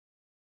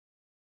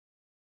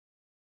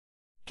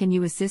Can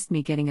you assist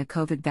me getting a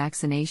COVID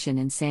vaccination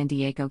in San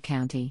Diego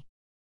County?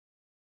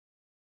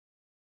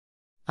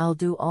 I'll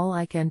do all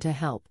I can to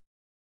help.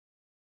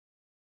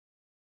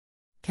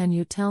 Can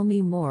you tell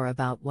me more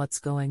about what's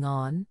going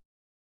on?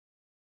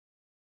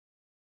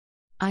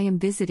 I am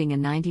visiting a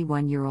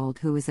 91-year-old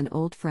who is an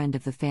old friend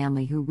of the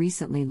family who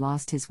recently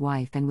lost his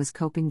wife and was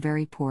coping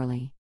very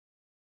poorly.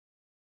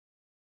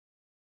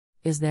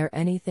 Is there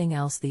anything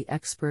else the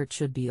expert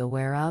should be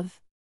aware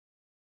of?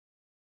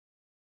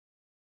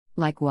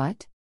 Like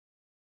what?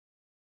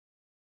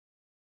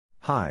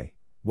 Hi,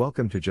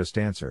 welcome to Just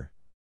Answer.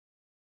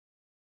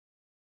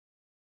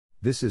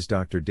 This is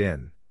Dr.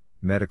 Din,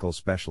 medical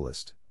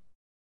specialist.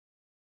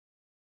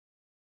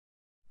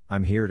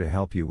 I'm here to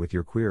help you with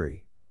your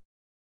query.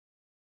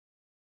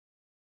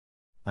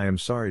 I am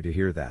sorry to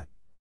hear that.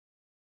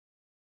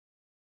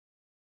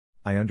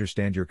 I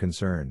understand your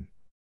concern.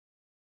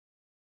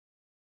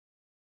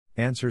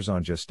 Answers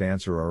on Just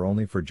Answer are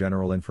only for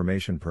general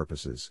information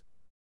purposes.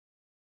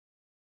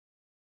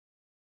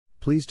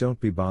 Please don't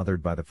be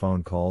bothered by the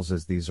phone calls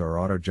as these are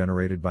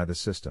auto-generated by the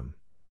system.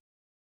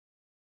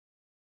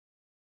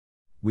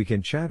 We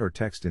can chat or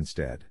text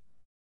instead.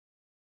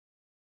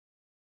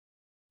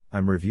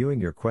 I'm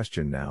reviewing your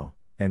question now,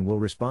 and will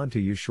respond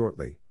to you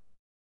shortly.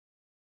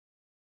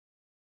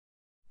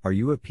 Are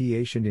you a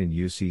patient in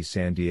UC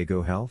San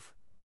Diego Health?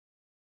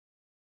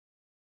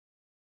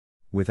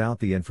 Without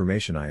the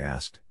information I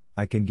asked,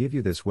 I can give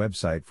you this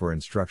website for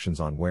instructions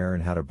on where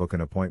and how to book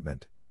an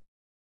appointment.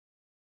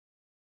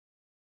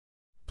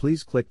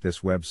 Please click this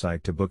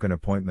website to book an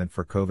appointment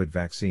for COVID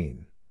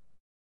vaccine.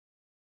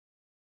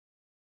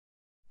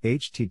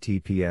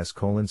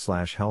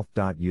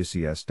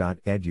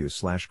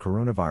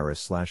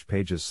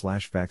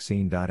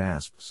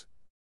 https://health.ucs.edu/coronavirus/pages/vaccine.asps.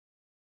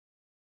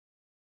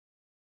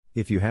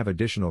 If you have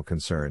additional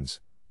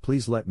concerns,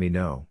 please let me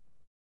know.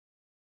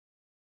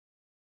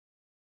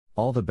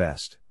 All the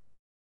best.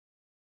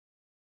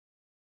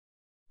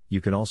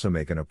 You can also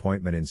make an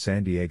appointment in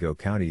San Diego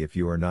County if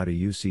you are not a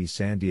UC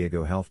San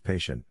Diego Health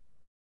patient.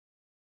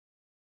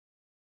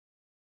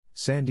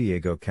 San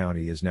Diego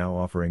County is now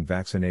offering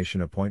vaccination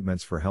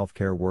appointments for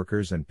healthcare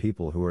workers and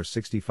people who are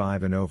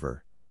 65 and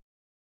over.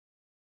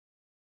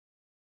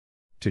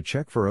 To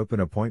check for open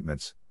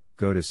appointments,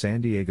 go to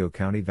San Diego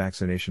County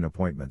Vaccination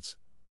Appointments.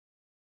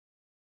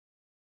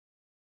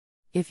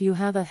 If you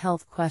have a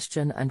health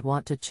question and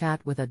want to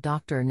chat with a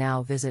doctor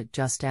now, visit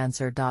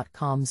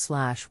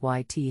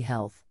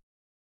justanswer.com/ythealth.